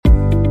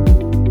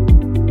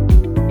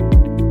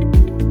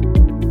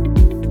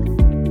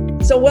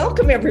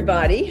welcome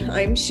everybody.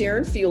 I'm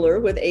Sharon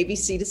Fuller with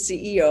ABC to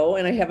CEO,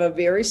 and I have a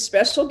very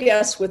special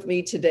guest with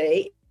me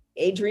today,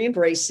 Adrienne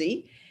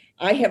Bracey.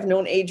 I have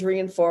known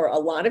Adrienne for a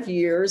lot of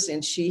years,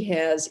 and she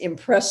has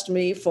impressed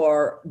me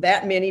for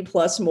that many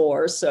plus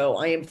more. So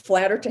I am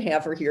flattered to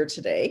have her here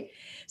today.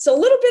 So a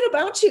little bit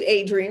about you,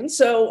 Adrienne.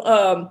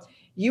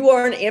 You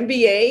are an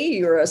MBA,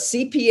 you're a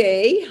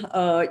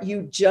CPA,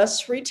 you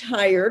just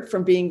retired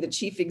from being the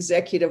Chief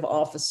Executive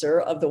Officer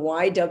of the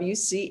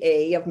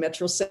YWCA of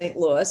Metro St.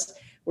 Louis,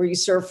 where you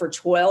served for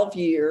 12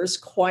 years,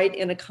 quite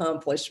an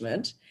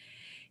accomplishment.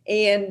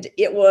 And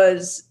it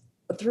was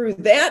through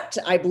that,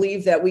 I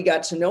believe, that we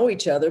got to know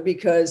each other,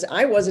 because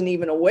I wasn't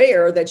even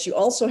aware that you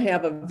also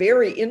have a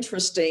very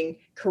interesting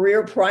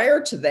career prior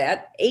to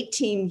that,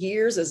 18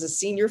 years as a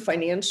senior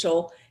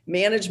financial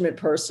management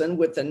person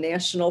with the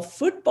National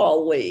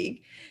Football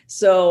League.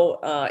 So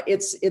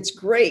it's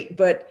great.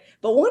 But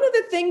one of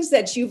the things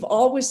that you've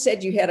always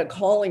said you had a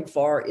calling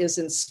for is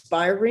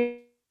inspiring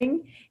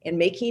and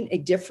making a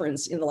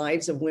difference in the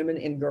lives of women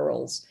and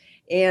girls.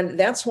 And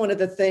that's one of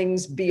the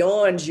things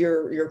beyond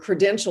your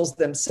credentials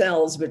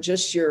themselves, but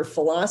just your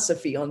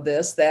philosophy on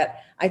this,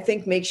 that I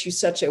think makes you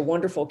such a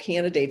wonderful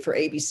candidate for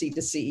ABC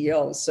to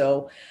CEO.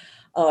 So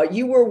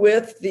you were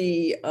with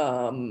the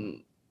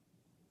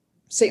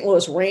St.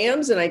 Louis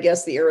Rams and I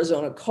guess the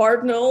Arizona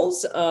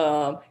Cardinals.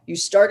 You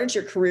started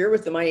your career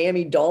with the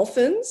Miami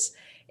Dolphins,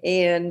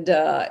 and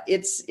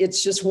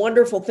it's just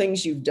wonderful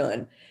things you've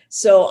done.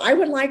 So I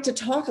would like to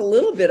talk a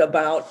little bit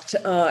about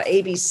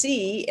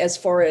ABC as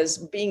far as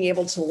being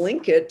able to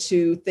link it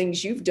to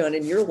things you've done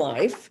in your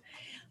life.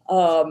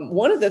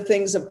 One of the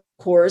things, of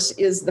course,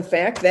 is the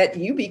fact that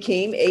you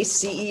became a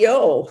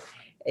CEO,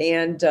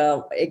 and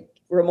a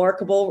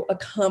remarkable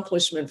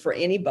accomplishment for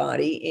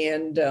anybody,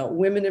 and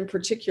women in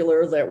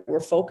particular that we're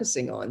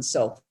focusing on.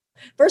 So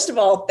first of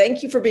all,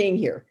 thank you for being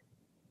here.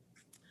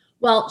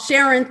 Well,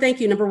 Sharon, thank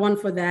you, number one,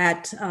 for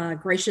that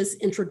gracious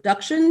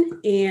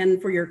introduction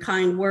and for your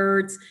kind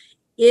words.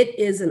 It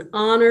is an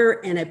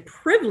honor and a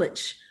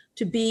privilege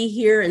to be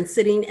here and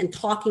sitting and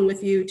talking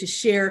with you to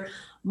share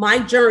my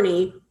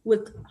journey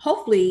with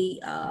hopefully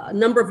a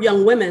number of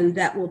young women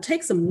that will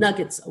take some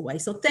nuggets away.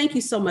 So thank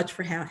you so much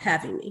for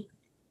having me.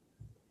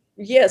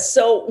 Yes.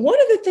 So one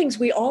of the things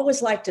we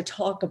always like to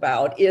talk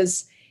about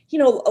is,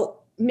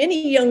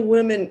 many young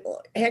women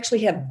actually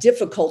have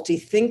difficulty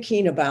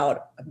thinking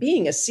about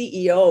being a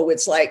CEO.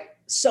 It's like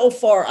so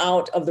far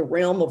out of the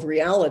realm of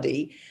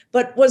reality.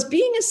 But was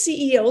being a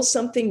CEO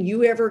something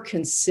you ever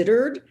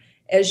considered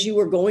as you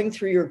were going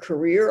through your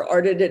career,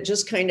 or did it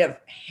just kind of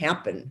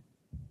happen?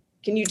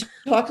 Can you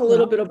talk a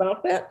little bit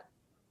about that?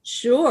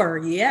 Sure.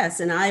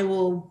 Yes. And I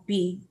will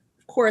be,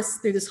 of course,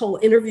 through this whole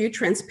interview,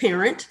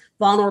 transparent,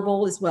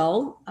 vulnerable as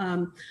well.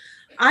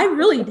 I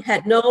really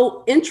had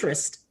no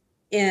interest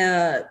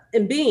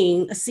in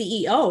being a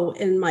CEO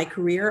in my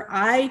career.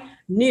 I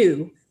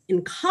knew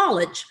in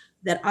college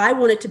that I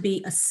wanted to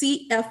be a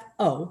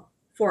CFO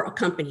for a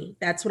company.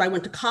 That's what I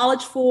went to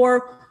college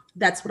for.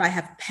 That's what I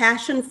have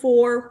passion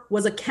for,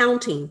 was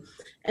accounting.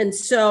 And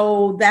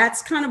so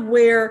that's kind of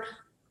where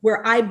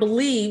I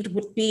believed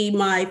would be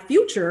my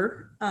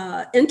future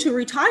into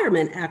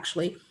retirement,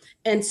 actually.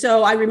 And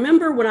so I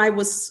remember when I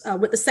was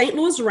with the St.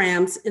 Louis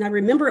Rams, and I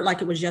remember it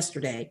like it was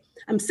yesterday.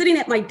 I'm sitting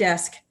at my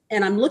desk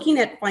and I'm looking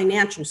at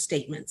financial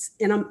statements,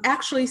 and I'm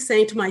actually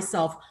saying to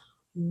myself,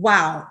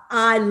 wow,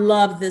 I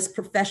love this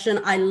profession.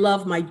 I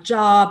love my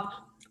job.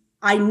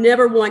 I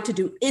never want to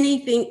do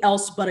anything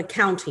else but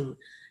accounting.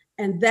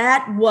 And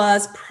that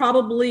was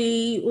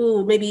probably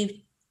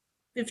maybe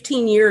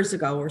 15 years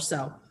ago or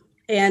so.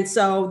 And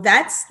so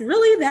that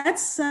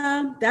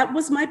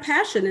was my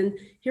passion. And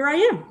here I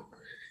am.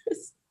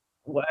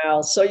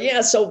 Wow.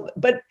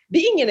 But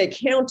being in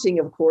accounting,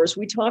 of course,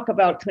 we talk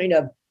about kind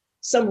of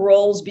some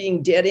roles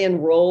being dead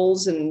end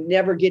roles and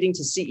never getting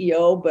to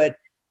CEO, but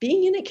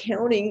being in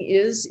accounting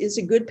is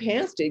a good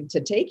path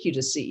to take you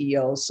to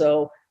CEO.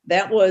 So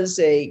that was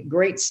a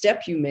great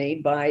step you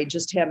made by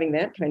just having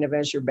that kind of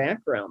as your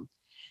background.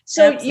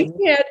 So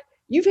Absolutely.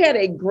 You've had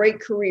a great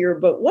career,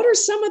 but what are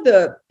some of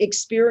the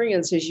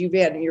experiences you've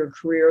had in your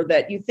career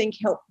that you think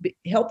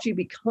helped you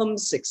become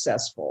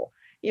successful?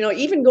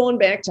 Even going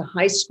back to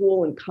high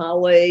school and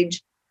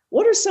college,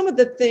 what are some of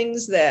the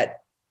things that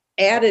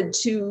added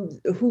to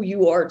who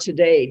you are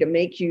today to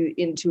make you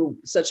into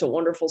such a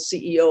wonderful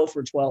CEO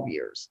for 12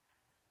 years?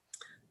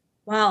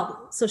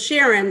 Wow. So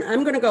Sharon,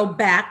 I'm going to go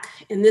back,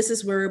 and this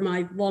is where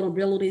my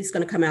vulnerability is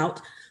going to come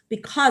out,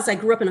 because I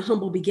grew up in a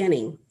humble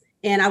beginning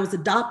and I was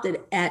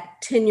adopted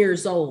at 10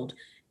 years old.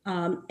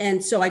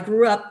 And so I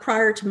grew up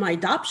prior to my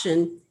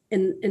adoption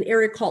in an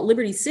area called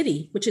Liberty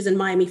City, which is in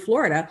Miami,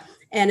 Florida.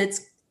 And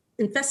it's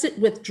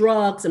infested with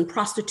drugs and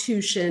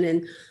prostitution.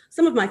 And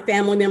some of my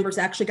family members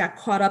actually got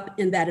caught up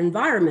in that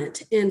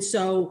environment. And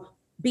so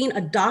being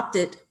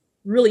adopted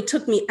really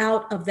took me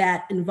out of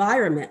that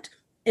environment.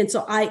 And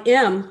so I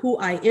am who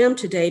I am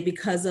today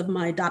because of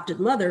my adopted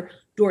mother,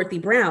 Dorothy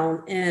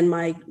Brown, and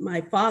my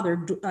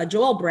father,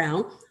 Joel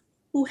Brown,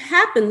 who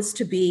happens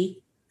to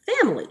be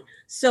family.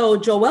 So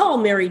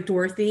Joelle married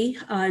Dorothy,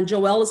 and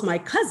Joelle is my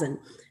cousin.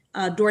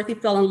 Dorothy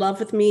fell in love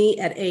with me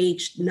at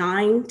age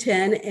 9,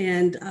 10,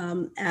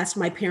 and asked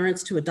my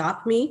parents to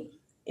adopt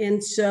me.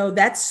 And so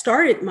that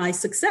started my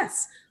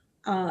success.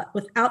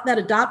 Without that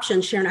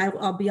adoption, Sharon,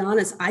 I'll be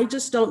honest, I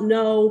just don't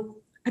know.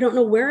 I don't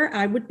know where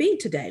I would be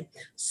today.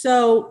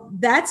 So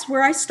that's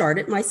where I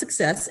started my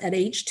success at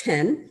age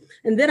 10.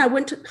 And then I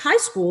went to high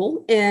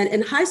school. And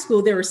in high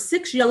school, there were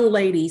 6 young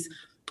ladies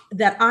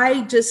that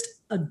I just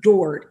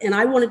adored. And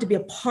I wanted to be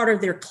a part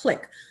of their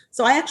clique.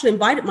 So I actually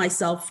invited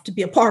myself to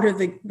be a part of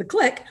the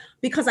clique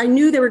because I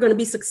knew they were going to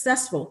be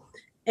successful.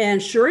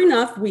 And sure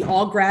enough, we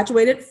all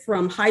graduated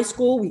from high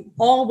school. We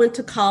all went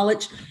to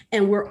college,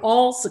 and we're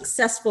all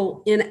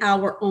successful in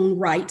our own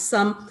right.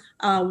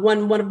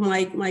 One of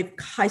my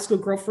high school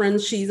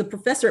girlfriends, she's a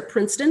professor at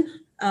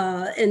Princeton.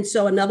 And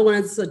so another one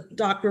is a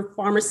doctor of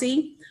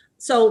pharmacy.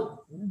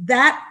 So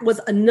that was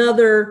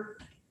another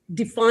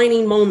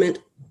defining moment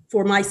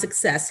for my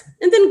success.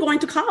 And then going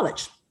to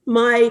college,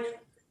 my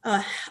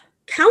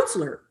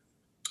counselor,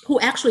 who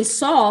actually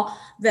saw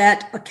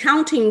that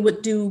accounting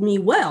would do me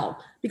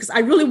well, because I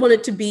really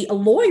wanted to be a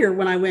lawyer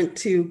when I went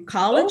to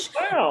college.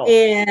 Oh, wow.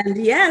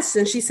 And yes,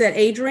 and she said,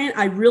 Adrienne,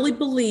 I really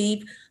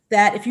believe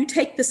that if you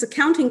take this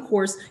accounting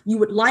course, you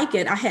would like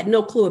it. I had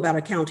no clue about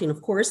accounting,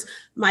 of course.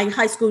 My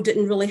high school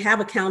didn't really have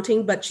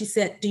accounting, but she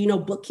said, do you know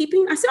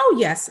bookkeeping? I said, oh,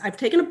 yes, I've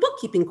taken a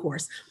bookkeeping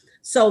course.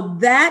 So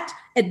that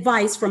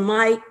advice from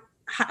my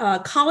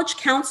college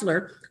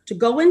counselor to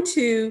go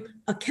into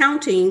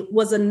accounting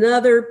was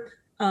another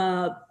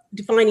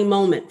defining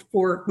moment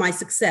for my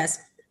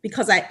success,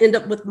 because I end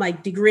up with my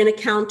degree in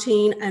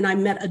accounting, and I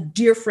met a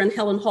dear friend,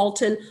 Helen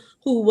Halton,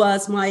 who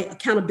was my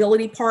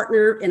accountability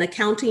partner in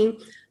accounting.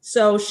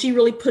 So she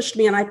really pushed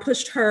me and I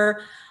pushed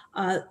her.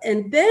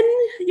 And then,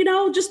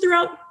 just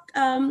throughout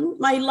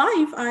my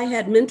life, I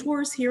had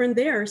mentors here and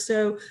there.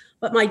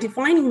 But my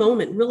defining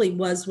moment really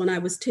was when I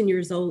was 10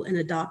 years old and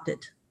adopted.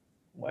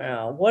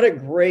 Wow, what a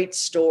great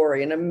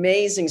story, an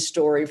amazing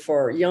story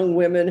for young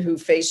women who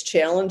face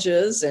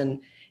challenges.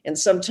 And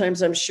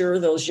sometimes I'm sure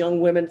those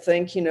young women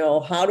think,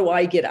 how do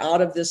I get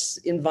out of this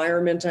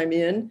environment I'm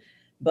in?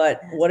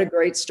 But what a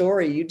great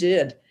story you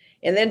did.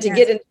 And then to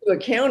get into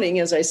accounting,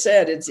 as I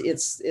said,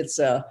 it's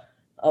a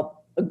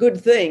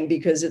good thing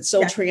because it's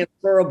so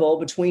transferable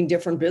between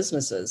different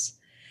businesses.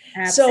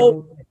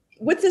 Absolutely. So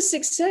with the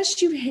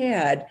success you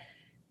had,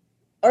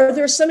 are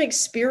there some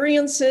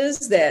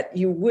experiences that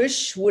you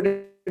wish would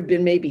have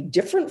been maybe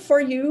different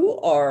for you?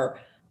 Or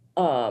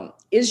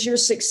is your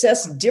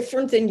success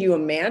different than you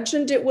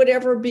imagined it would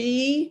ever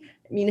be?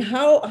 I mean,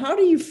 how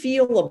do you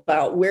feel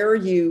about where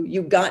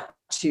you got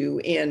to?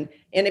 And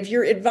if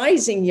you're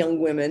advising young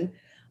women,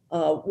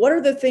 what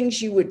are the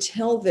things you would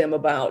tell them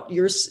about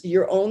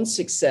your own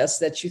success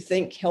that you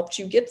think helped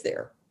you get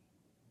there?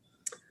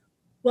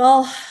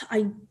 Well,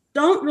 I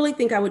don't really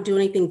think I would do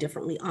anything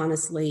differently,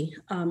 honestly.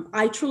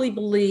 I truly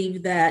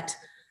believe that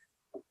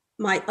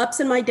my ups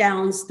and my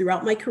downs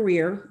throughout my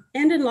career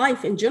and in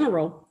life in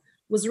general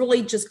was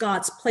really just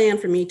God's plan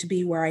for me to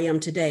be where I am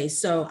today.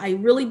 So I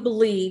really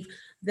believe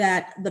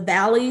that the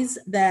valleys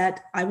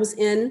that I was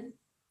in,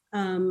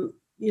 it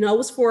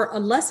was for a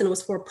lesson, it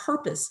was for a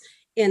purpose.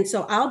 And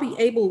so I'll be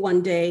able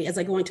one day, as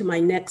I go into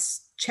my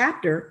next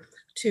chapter,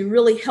 to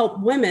really help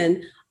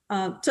women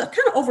to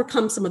kind of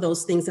overcome some of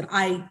those things that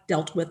I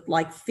dealt with,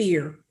 like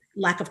fear,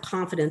 lack of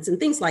confidence, and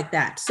things like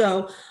that.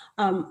 So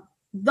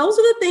those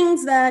are the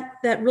things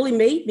that really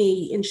made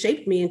me and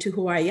shaped me into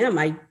who I am.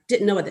 I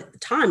didn't know it at the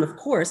time, of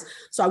course,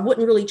 so I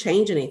wouldn't really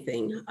change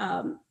anything.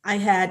 I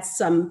had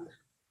some,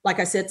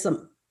 like I said,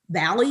 some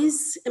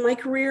valleys in my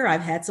career.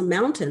 I've had some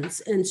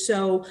mountains. And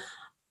so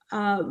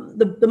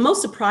the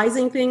most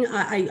surprising thing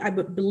I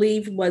would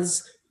believe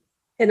was,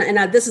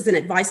 and this is an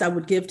advice I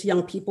would give to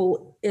young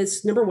people,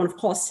 is number one, of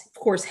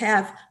course,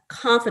 have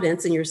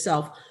confidence in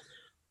yourself.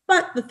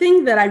 But the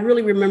thing that I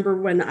really remember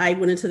when I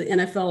went into the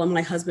NFL, and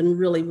my husband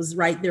really was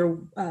right there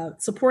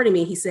supporting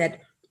me, he said,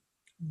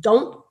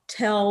 don't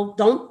tell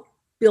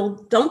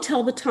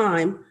the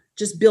time,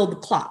 just build the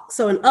clock.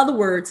 So in other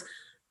words,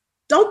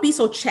 don't be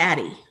so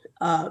chatty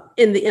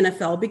in the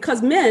NFL,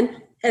 because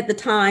men at the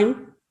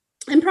time,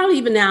 and probably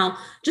even now,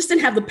 just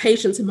didn't have the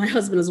patience, and my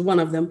husband is one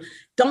of them,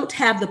 don't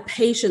have the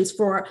patience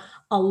for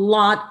a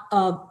lot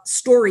of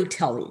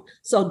storytelling.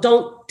 So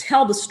don't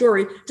tell the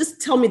story,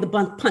 just tell me the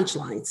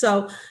punchline.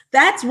 So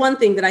that's one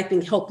thing that I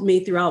think helped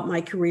me throughout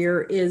my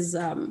career, is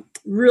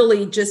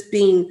really just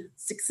being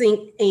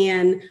succinct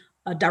and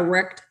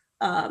direct,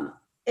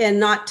 and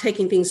not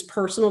taking things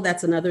personal.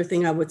 That's another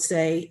thing I would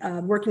say,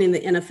 working in the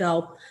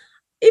NFL,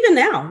 even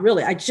now,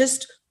 really, I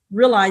just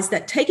realized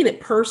that taking it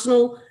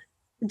personal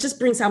just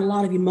brings out a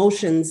lot of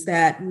emotions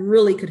that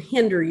really could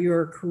hinder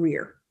your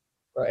career.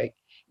 Right.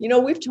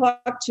 We've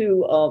talked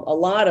to a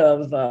lot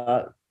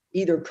of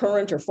either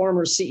current or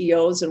former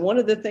CEOs, and one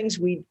of the things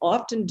we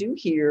often do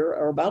hear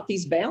are about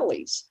these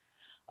valleys.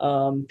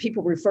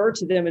 People refer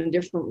to them in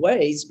different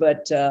ways,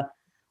 but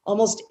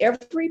almost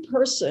every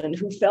person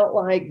who felt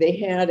like they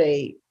had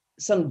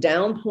some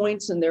down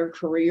points in their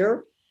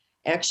career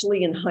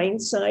actually in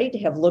hindsight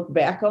have looked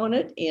back on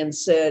it and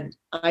said,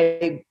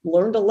 I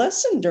learned a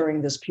lesson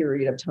during this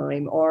period of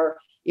time, or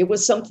it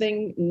was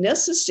something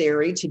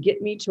necessary to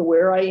get me to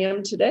where I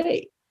am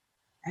today.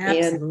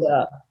 Absolutely.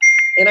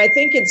 And I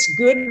think it's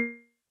good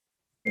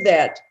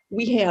that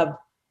we have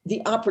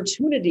the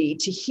opportunity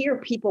to hear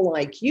people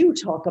like you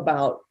talk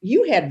about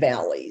you had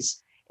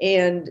valleys.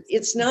 And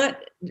it's not,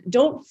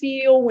 don't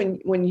feel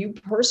when you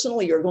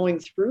personally are going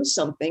through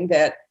something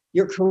that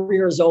your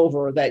career is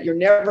over, that you're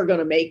never going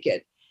to make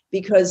it,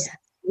 because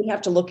you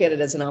have to look at it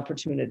as an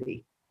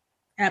opportunity.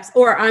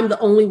 Or I'm the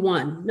only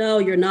one. No,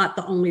 you're not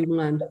the only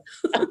one.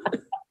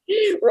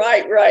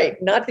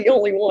 Right. Not the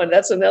only one.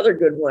 That's another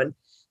good one.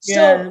 Yeah.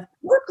 So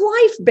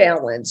work-life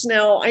balance.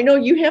 Now, I know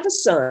you have a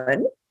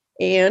son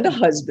and a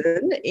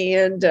husband,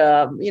 and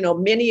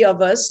many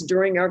of us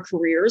during our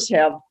careers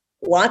have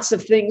lots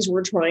of things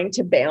we're trying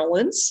to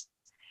balance.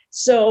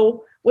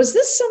 So was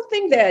this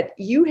something that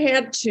you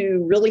had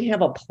to really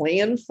have a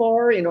plan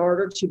for in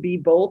order to be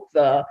both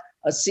a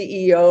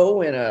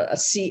CEO and a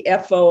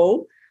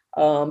CFO,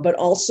 but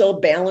also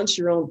balance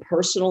your own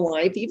personal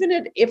life,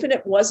 even if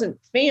it wasn't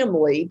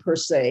family per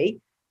se,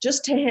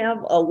 just to have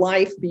a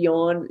life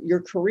beyond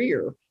your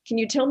career? Can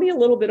you tell me a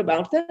little bit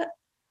about that?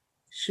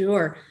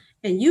 Sure.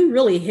 And you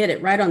really hit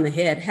it right on the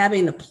head,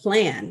 having the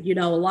plan.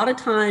 A lot of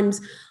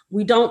times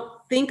we don't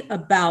think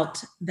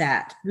about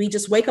that. We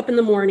just wake up in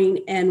the morning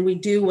and we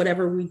do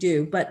whatever we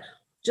do. But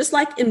just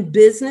like in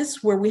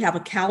business where we have a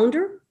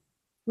calendar,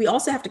 we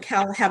also have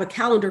to have a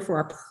calendar for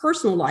our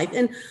personal life.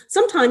 And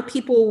sometimes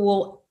people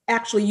will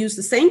actually use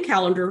the same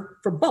calendar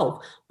for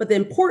both. But the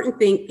important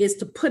thing is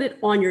to put it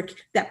on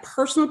that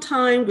personal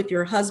time with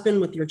your husband,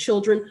 with your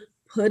children,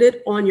 put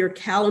it on your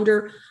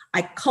calendar.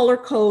 I color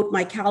code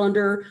my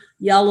calendar,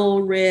 yellow,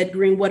 red,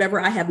 green, whatever.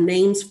 I have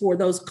names for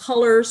those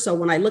colors. So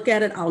when I look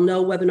at it, I'll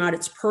know whether or not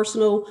it's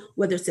personal,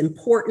 whether it's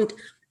important.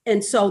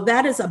 And so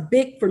that is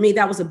for me,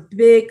 that was a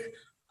big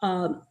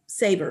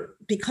saver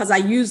because I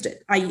used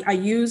it. I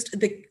used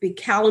the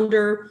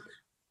calendar,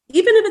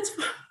 even if it's,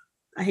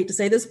 I hate to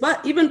say this,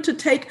 but even to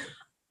take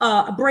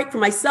a break for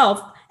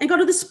myself and go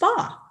to the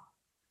spa,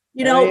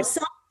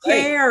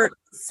 self-care,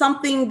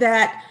 something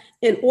that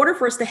in order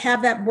for us to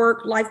have that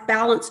work-life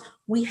balance,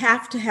 we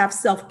have to have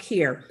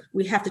self-care.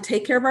 We have to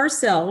take care of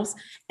ourselves,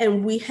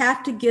 and we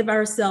have to give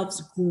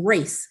ourselves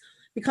grace,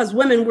 because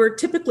women, we're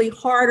typically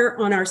harder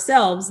on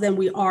ourselves than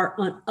we are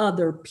on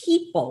other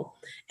people.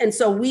 And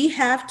so we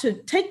have to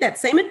take that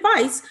same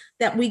advice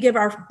that we give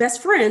our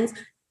best friends.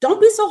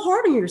 Don't be so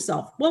hard on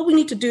yourself. Well, we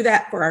need to do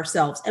that for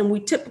ourselves, and we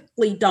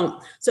typically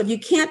don't. So if you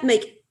can't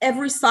make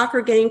every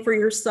soccer game for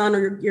your son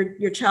or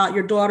your child,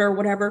 your daughter, or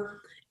whatever,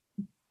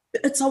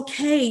 it's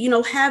okay.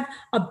 Have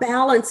a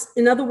balance.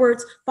 In other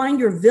words, find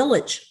your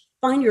village,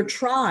 find your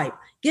tribe,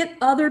 get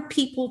other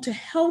people to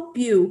help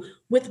you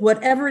with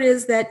whatever it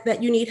is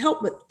that you need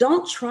help with.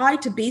 Don't try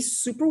to be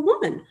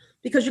superwoman,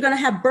 because you're going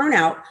to have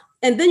burnout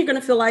and then you're going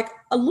to feel like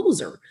a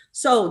loser.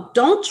 So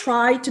don't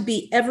try to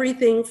be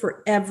everything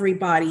for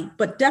everybody,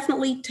 but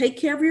definitely take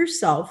care of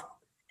yourself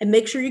and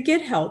make sure you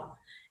get help.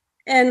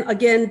 And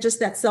again, just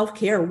that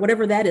self-care,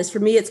 whatever that is. For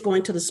me, it's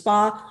going to the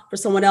spa. For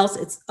someone else,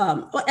 it's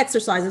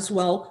exercise as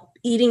well,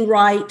 eating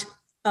right,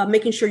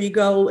 making sure you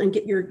go and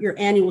get your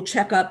annual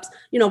checkups.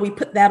 We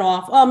put that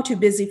off. Oh, I'm too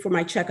busy for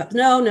my checkups.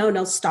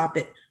 No, stop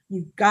it.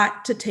 You've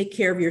got to take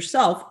care of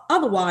yourself.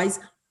 Otherwise,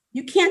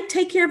 you can't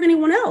take care of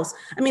anyone else.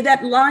 I mean,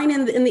 that line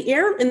in the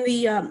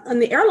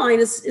airline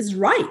is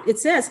right. It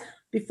says,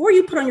 before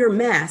you put on your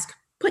mask,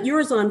 put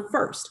yours on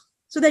first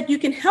so that you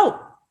can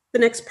help the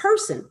next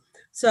person.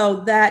 So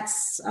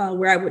that's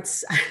where I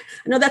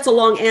know that's a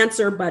long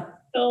answer,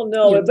 but. Oh,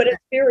 no, but it's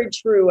very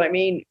true. I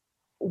mean,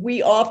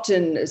 we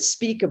often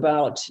speak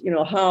about,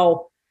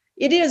 how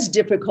it is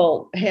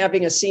difficult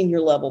having a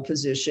senior level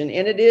position,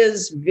 and it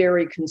is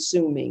very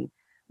consuming,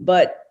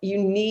 but you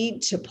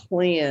need to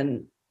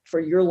plan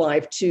for your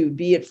life too,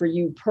 be it for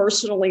you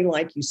personally,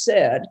 like you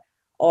said,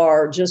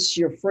 or just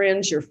your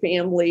friends, your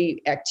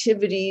family,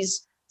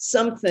 activities,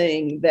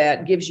 something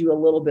that gives you a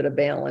little bit of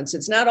balance.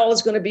 It's not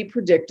always going to be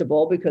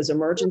predictable because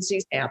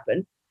emergencies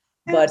happen,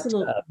 but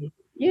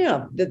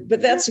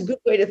but that's a good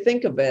way to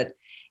think of it.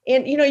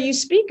 And, you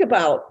speak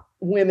about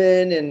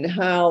women and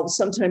how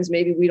sometimes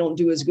maybe we don't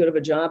do as good of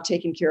a job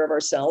taking care of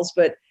ourselves.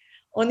 But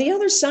on the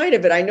other side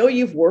of it, I know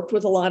you've worked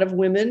with a lot of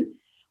women.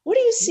 What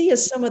do you see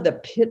as some of the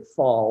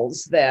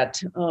pitfalls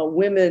that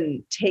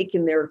women take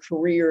in their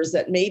careers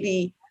that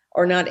maybe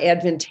are not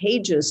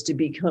advantageous to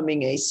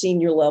becoming a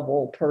senior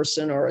level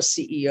person or a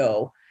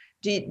CEO?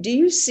 Do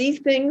you see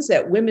things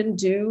that women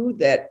do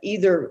that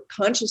either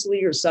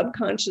consciously or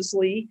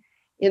subconsciously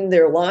in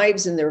their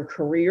lives, in their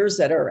careers,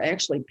 that are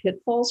actually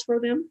pitfalls for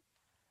them?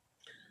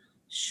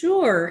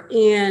 Sure.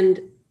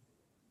 And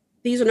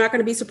these are not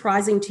going to be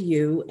surprising to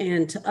you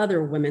and to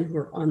other women who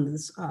are on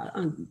this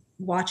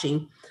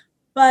watching,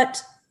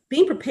 but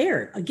being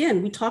prepared.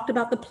 Again, we talked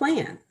about the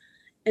plan.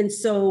 And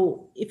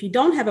so if you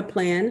don't have a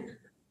plan,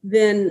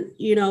 then,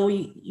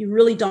 you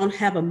really don't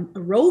have a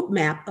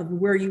roadmap of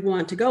where you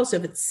want to go. So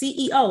if it's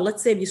CEO,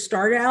 let's say if you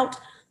start out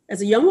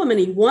as a young woman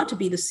and you want to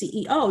be the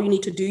CEO, you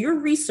need to do your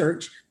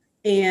research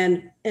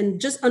and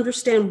just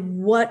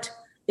understand what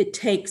it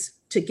takes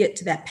to get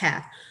to that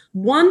path.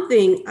 One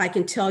thing I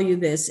can tell you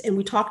this, and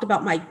we talked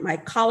about my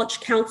college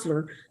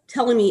counselor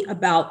telling me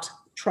about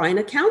trying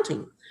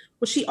accounting.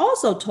 Well, she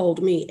also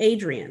told me,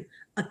 Adrienne,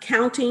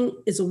 accounting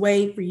is a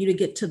way for you to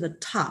get to the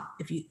top.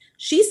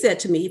 She said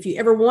to me, if you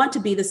ever want to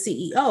be the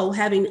CEO,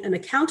 having an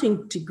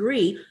accounting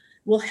degree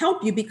will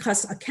help you,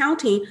 because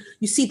accounting,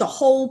 you see the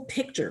whole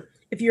picture.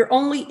 If you're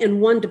only in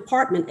one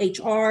department,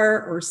 HR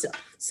or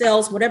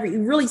sales, whatever,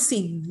 you really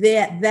see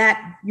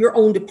that your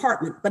own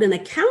department. But in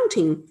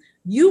accounting,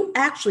 you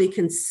actually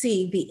can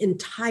see the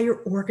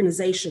entire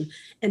organization.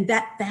 And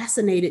that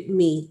fascinated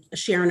me,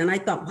 Sharon. And I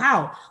thought,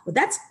 wow, well,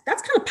 that's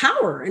kind of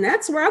power. And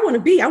that's where I want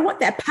to be. I want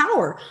that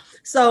power.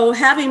 So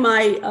having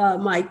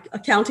my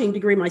accounting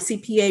degree, my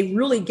CPA,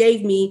 really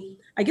gave me,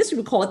 I guess you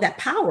would call it, that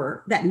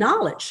power, that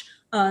knowledge,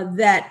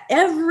 that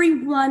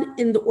everyone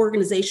in the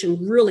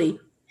organization really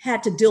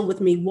had to deal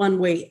with me one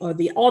way or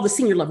all the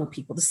senior level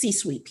people, the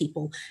C-suite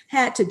people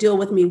had to deal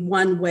with me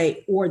one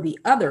way or the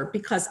other,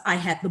 because I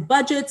had the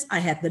budgets, I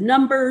had the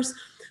numbers.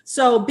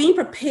 So being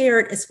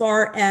prepared as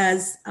far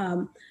as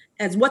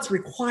what's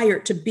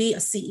required to be a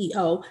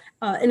CEO,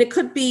 and it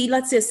could be,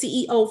 let's say, a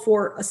CEO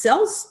for a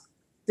sales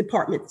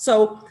department.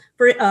 So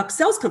for a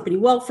sales company,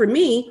 well, for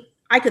me,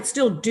 I could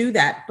still do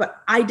that,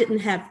 but I didn't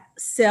have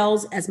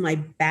sales as my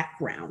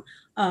background.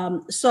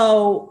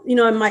 So,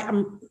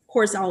 of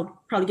course, I'll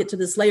probably get to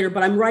this later,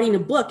 but I'm writing a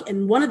book,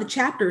 and one of the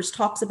chapters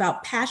talks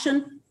about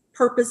passion,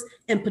 purpose,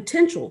 and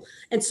potential.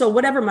 And so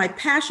whatever my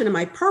passion and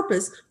my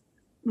purpose,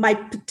 my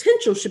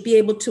potential should be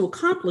able to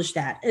accomplish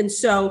that. And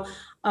so,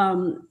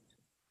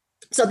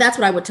 so that's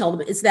what I would tell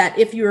them, is that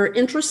if you're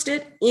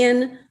interested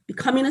in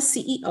becoming a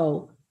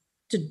CEO,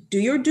 to do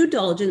your due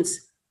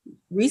diligence,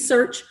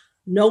 research,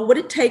 know what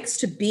it takes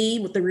to be,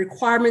 what the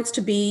requirements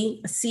to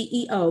be a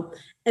CEO,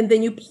 and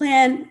then you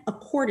plan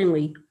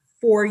accordingly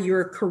for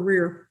your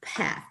career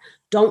path.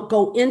 Don't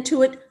go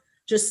into it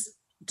just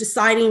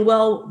deciding,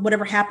 well,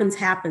 whatever happens,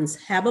 happens.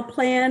 Have a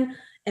plan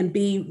and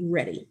be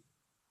ready.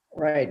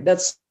 Right.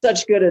 That's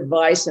such good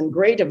advice, and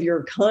great of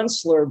your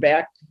counselor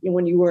back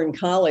when you were in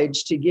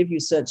college to give you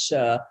such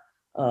a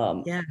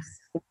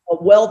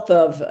wealth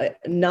of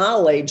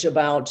knowledge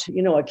about,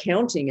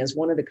 accounting as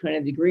one of the kind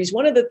of degrees.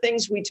 One of the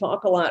things we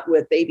talk a lot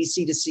with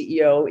ABC to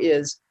CEO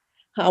is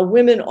how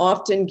women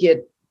often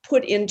get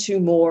put into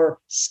more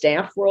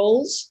staff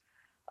roles.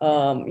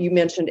 You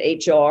mentioned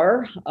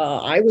HR.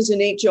 I was in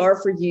HR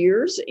for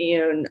years,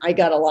 and I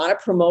got a lot of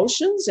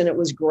promotions, and it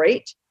was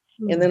great.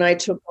 And then I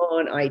took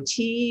on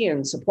IT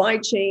and supply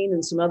chain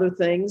and some other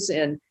things,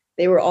 and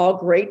they were all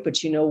great.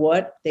 But you know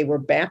what? They were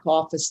back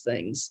office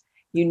things.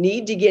 You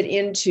need to get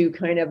into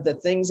kind of the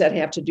things that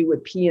have to do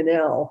with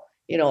P&L,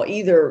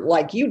 either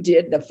like you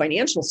did, the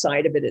financial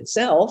side of it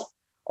itself,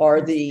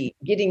 or the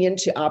getting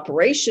into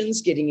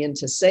operations, getting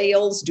into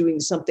sales,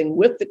 doing something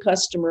with the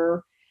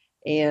customer.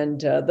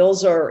 And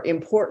those are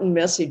important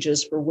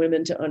messages for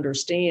women to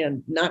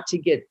understand, not to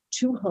get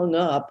too hung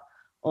up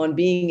on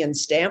being in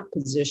staff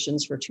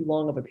positions for too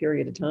long of a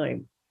period of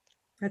time.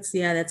 That's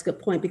a good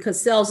point,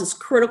 because sales is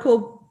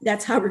critical.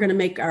 That's how we're going to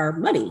make our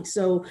money.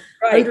 So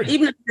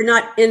even if you're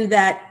not in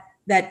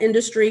that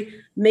industry,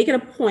 make it a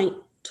point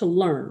to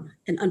learn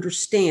and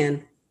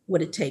understand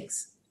what it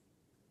takes.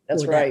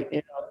 That's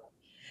right.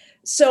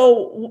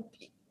 So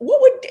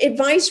what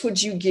advice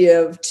would you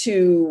give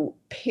to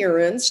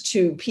parents,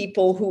 to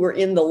people who are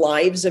in the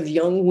lives of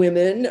young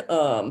women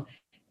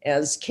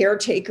as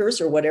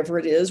caretakers or whatever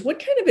it is? What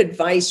kind of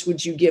advice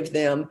would you give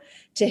them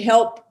to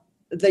help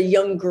the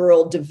young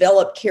girl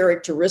develop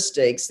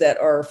characteristics that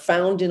are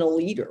found in a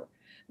leader?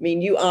 I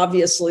mean, you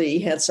obviously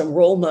had some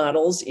role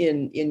models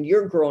in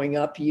your growing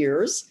up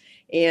years,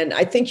 and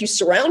I think you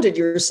surrounded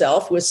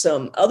yourself with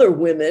some other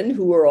women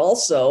who were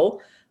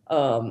also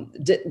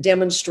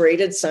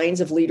demonstrated signs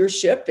of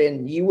leadership,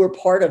 and you were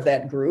part of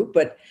that group.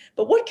 But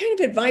what kind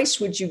of advice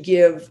would you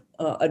give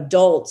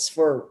adults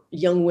for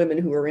young women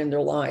who are in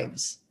their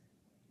lives?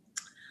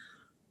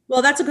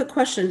 Well, that's a good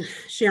question,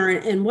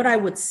 Sharon. And what I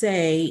would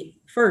say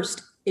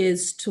first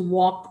is to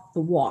walk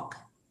the walk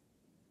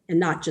and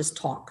not just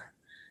talk.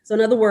 So in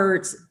other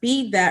words,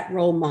 be that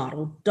role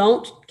model.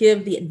 Don't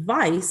give the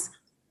advice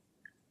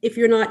if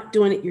you're not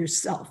doing it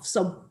yourself.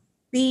 So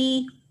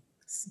be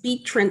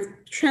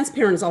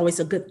transparent is always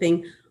a good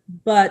thing,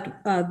 but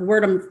the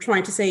word I'm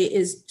trying to say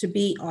is to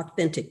be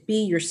authentic,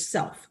 be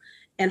yourself.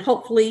 And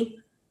hopefully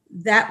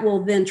that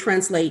will then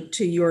translate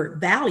to your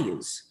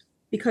values,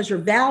 because your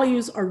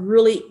values are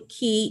really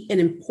key and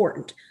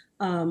important.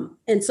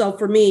 And so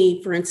for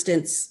me, for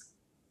instance,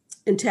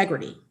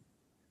 integrity.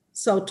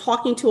 So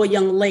talking to a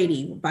young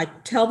lady, if I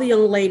tell the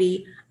young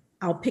lady,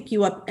 I'll pick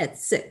you up at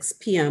 6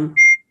 p.m.,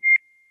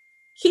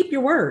 keep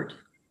your word.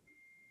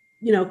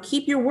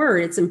 Keep your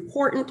word. It's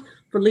important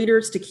for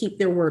leaders to keep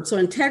their word. So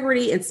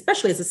integrity,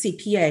 especially as a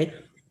CPA,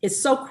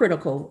 is so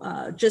critical.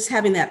 Just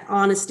having that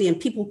honesty, and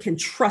people can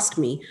trust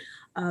me.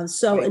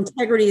 So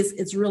integrity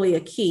is really a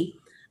key.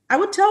 I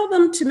would tell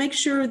them to make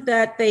sure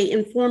that they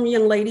inform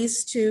young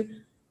ladies to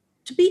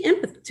be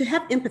empathy, to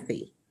have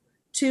empathy,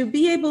 to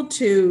be able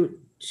to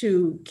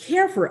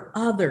care for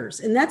others.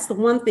 And that's the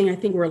one thing I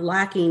think we're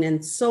lacking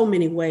in so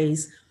many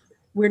ways.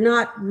 We're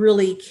not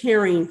really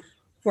caring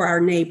for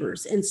our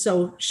neighbors. And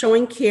so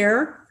showing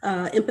care,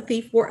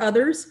 empathy for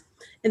others.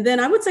 And then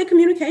I would say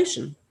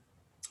communication.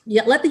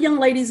 Yeah, let the young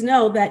ladies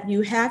know that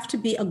you have to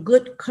be a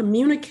good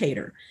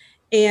communicator.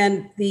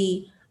 And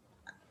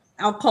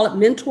I'll call it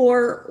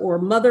mentor or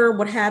mother,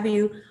 what have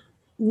you,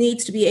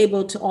 needs to be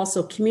able to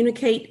also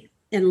communicate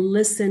and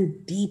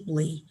listen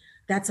deeply.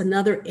 That's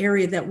another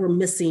area that we're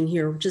missing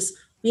here, just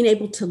being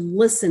able to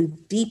listen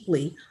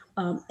deeply.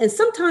 And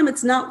sometimes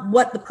it's not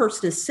what the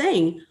person is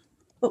saying,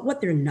 but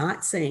what they're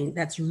not saying.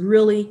 That's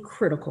really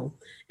critical.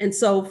 And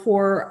so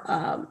for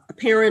a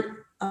parent,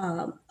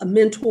 a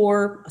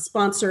mentor, a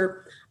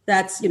sponsor,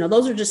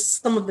 those are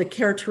just some of the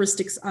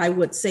characteristics I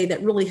would say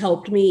that really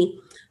helped me.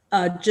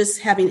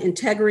 Just having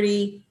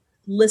integrity,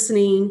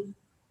 listening,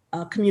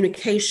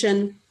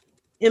 communication,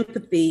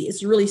 empathy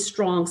is really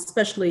strong,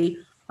 especially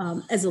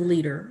as a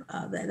leader.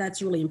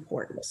 That's really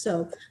important.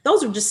 So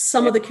those are just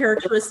some of the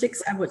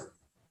characteristics I would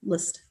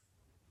list.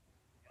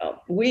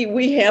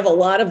 We have a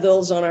lot of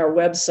those on our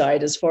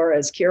website as far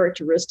as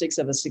characteristics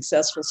of a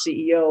successful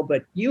CEO,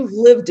 but you've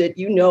lived it,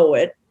 you know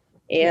it.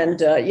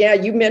 And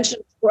you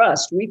mentioned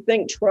trust. We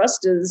think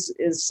trust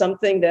is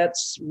something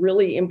that's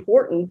really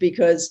important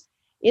because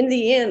in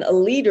the end, a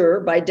leader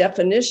by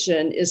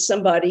definition is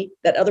somebody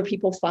that other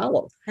people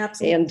follow.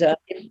 Absolutely. And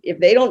if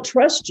they don't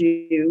trust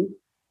you,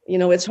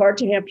 it's hard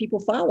to have people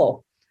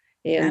follow.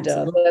 And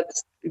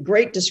that's a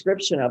great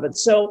description of it.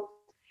 So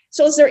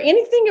is there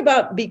anything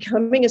about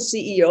becoming a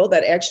CEO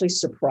that actually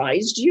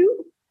surprised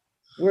you?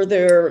 Were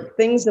there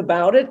things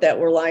about it that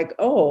were like,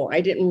 oh,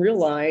 I didn't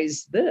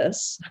realize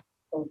this?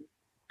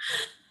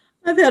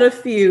 I've had a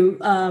few.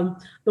 The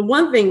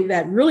one thing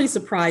that really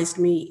surprised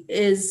me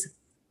is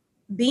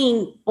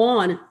being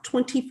on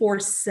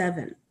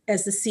 24/7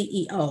 as the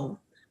CEO.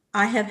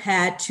 I have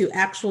had to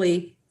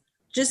actually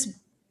just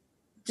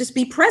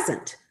be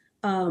present,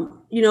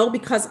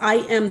 because I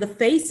am the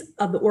face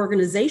of the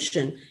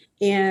organization.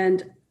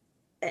 And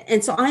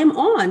so I am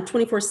on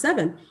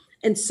 24/7.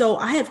 And so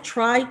I have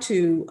tried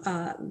to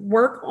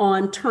work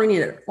on turning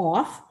it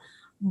off.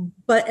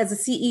 But as a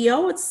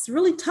CEO, it's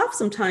really tough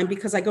sometimes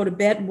because I go to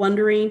bed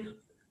wondering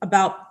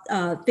about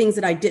things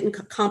that I didn't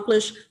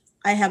accomplish.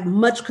 I have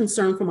much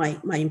concern for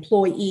my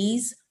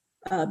employees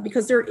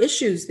because there are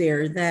issues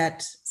there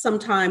that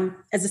sometimes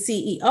as a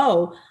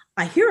CEO,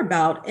 I hear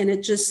about and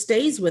it just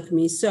stays with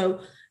me. So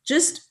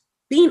just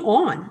being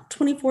on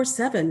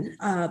 24/7,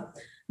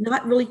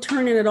 not really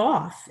turning it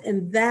off.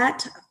 And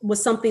that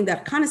was something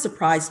that kind of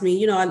surprised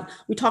me.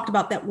 We talked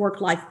about that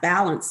work-life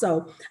balance.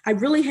 So I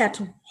really had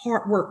to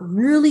work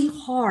really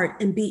hard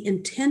and be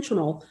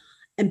intentional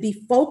and be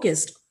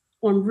focused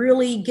on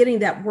really getting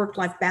that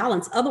work-life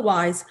balance.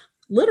 Otherwise,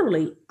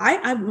 literally,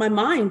 I my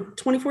mind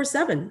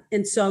 24/7.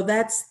 And so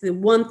that's the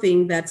one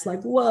thing that's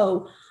like,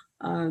 whoa,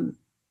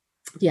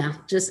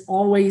 just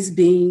always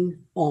being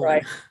on.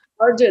 Right.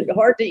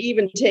 Hard to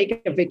even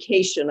take a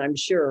vacation, I'm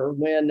sure,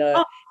 when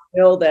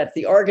know that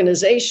the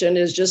organization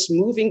is just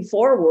moving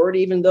forward,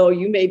 even though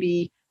you may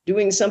be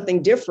doing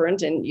something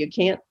different and you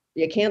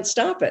can't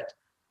stop it.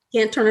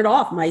 Can't turn it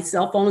off. My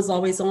cell phone is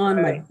always on.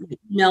 Right. My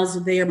emails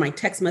are there, my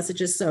text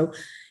messages. So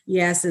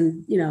yes.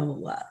 And,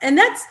 and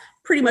that's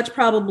pretty much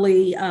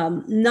probably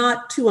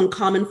not too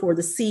uncommon for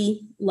the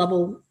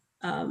C-level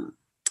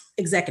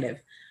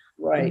executive.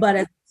 Right. But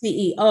as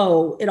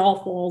CEO, it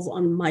all falls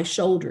on my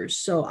shoulders.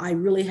 So I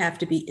really have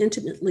to be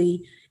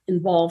intimately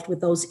involved with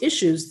those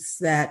issues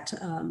that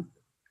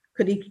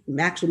could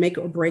actually make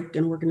or break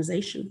an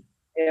organization.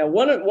 Yeah,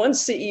 one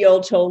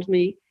CEO told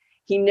me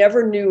he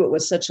never knew it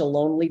was such a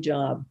lonely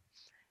job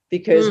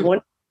because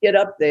once you get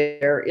up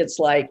there, it's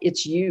like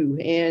it's you,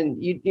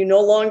 and you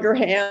no longer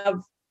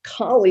have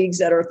colleagues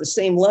that are at the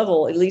same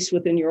level, at least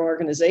within your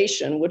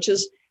organization, which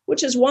is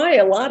why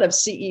a lot of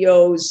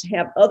CEOs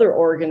have other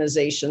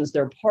organizations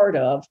they're part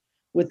of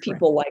with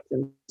people like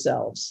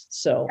themselves.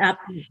 So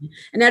absolutely.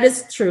 And that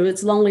is true.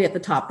 It's lonely at the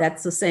top.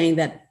 That's the saying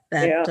that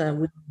we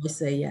always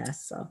say.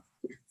 Yes. So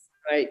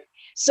right.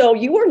 So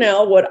you are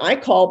now what I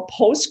call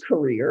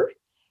post-career,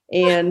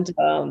 and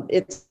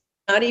it's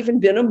not even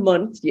been a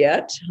month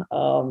yet.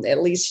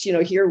 At least,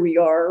 here we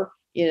are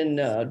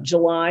in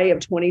July of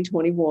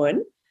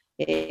 2021,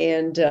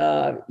 and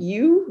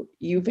you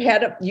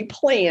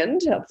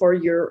planned for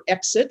your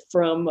exit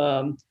from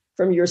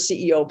your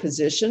CEO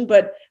position,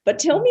 but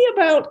tell me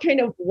about kind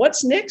of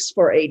what's next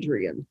for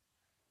Adrienne.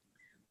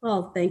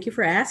 Well, thank you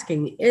for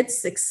asking.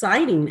 It's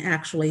exciting,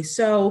 actually.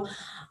 So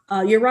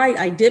you're right.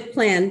 I did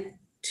plan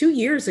 2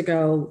 years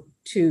ago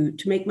to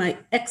make my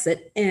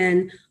exit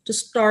and to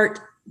start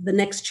the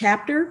next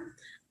chapter.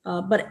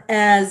 But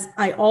as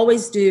I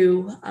always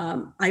do,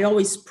 I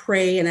always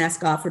pray and ask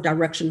God for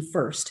direction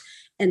first.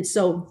 And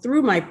so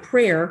through my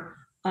prayer,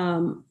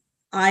 I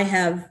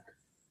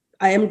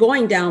am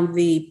going down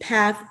the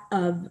path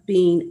of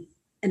being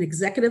an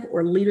executive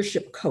or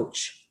leadership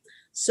coach.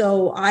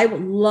 So I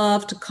would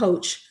love to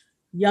coach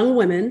young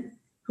women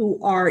who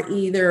are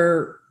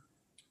either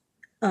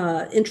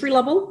entry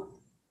level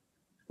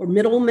or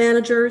middle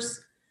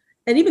managers,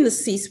 and even the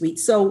C-suite.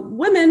 So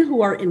women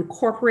who are in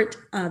corporate,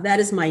 that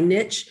is my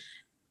niche.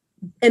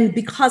 And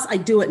because I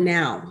do it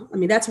now, I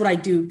mean, that's what I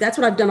do. That's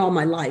what I've done all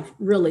my life,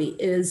 really,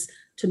 is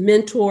to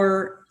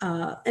mentor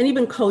and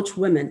even coach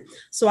women.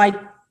 So I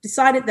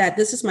decided that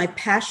this is my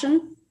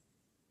passion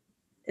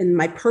and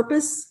my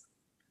purpose,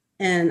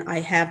 and I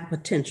have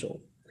potential.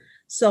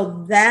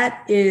 So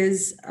that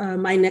is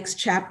my next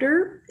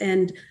chapter.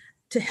 And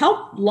to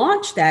help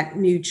launch that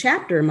new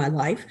chapter in my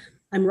life,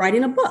 I'm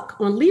writing a book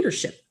on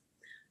leadership.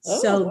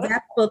 So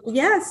that book,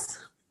 yes,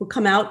 will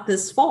come out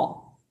this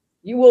fall.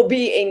 You will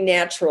be a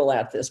natural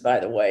at this, by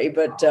the way.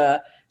 But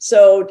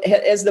so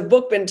has the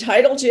book been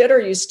titled yet? Or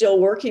are you still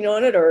working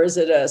on it? Or is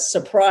it a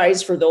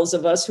surprise for those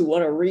of us who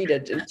want to read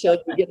it until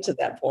you get to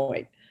that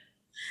point?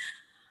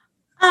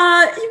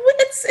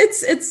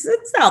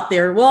 It's out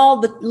there.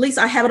 Well, at least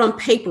I have it on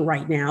paper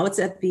right now. It's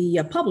at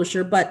the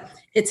publisher, but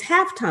it's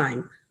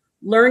Halftime: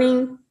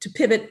 Learning to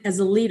Pivot as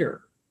a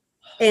Leader.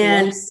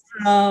 And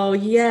so,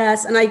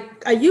 yes, and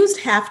I used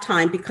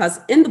Halftime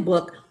because in the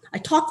book, I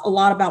talked a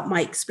lot about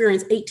my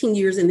experience, 18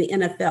 years in the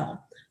NFL.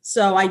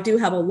 So I do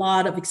have a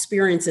lot of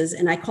experiences,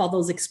 and I call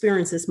those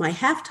experiences my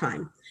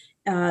halftime.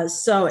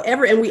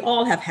 And we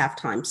all have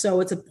halftime. So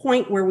it's a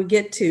point where we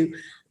get to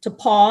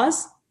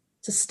pause,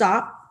 to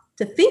stop,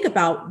 to think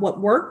about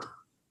what worked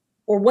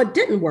or what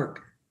didn't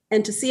work,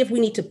 and to see if we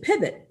need to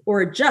pivot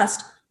or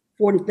adjust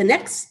for the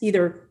next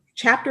either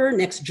chapter,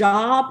 next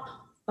job,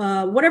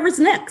 whatever's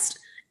next.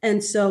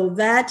 And so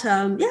that,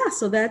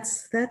 so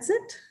that's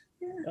it.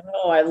 Yeah.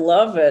 Oh, I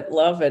love it.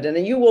 Love it.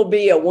 And you will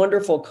be a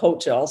wonderful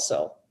coach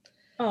also.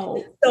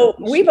 Oh, so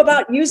we've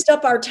about used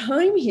up our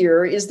time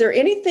here. Is there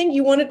anything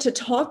you wanted to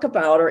talk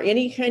about or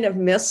any kind of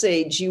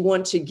message you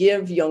want to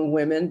give young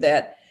women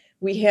that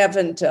we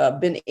haven't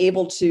been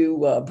able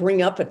to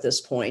bring up at this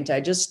point?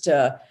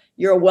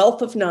 You're a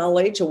wealth of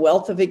knowledge, a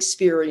wealth of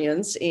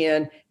experience,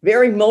 and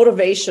very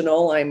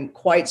motivational, I'm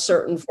quite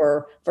certain,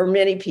 for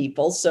many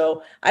people.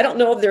 So I don't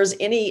know if there's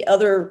any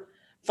other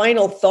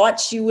final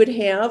thoughts you would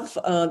have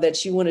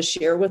that you want to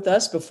share with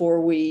us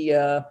before we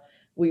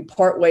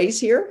part ways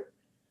here.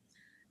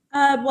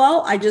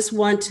 Well, I just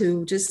want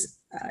to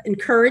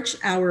encourage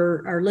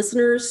our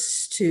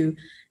listeners to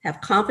have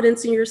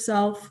confidence in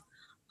yourself,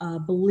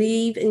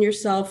 believe in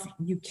yourself.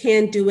 You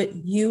can do it.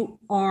 You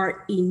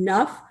are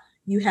enough.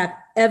 You have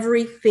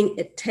everything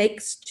it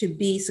takes to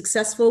be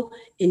successful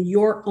in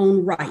your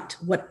own right.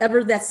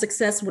 Whatever that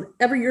success,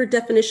 whatever your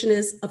definition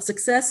is of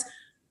success,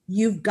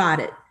 you've got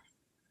it.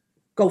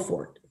 Go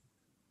for it.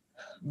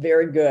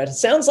 Very good.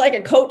 Sounds like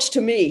a coach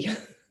to me.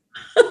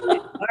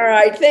 All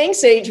right.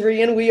 Thanks,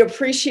 Adrienne. We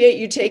appreciate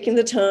you taking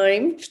the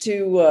time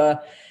to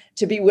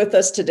be with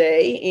us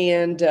today.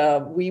 And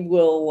we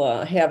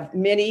will have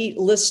many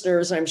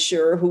listeners, I'm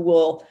sure, who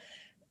will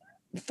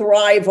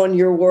thrive on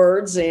your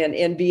words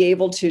and be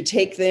able to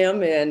take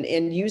them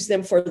and use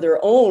them for their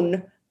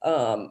own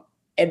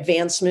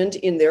advancement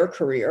in their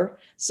career.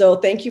 So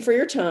thank you for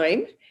your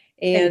time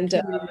and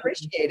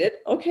appreciate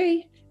it.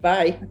 Okay.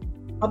 Bye.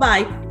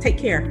 Bye-bye. Take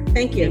care.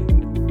 Thank you.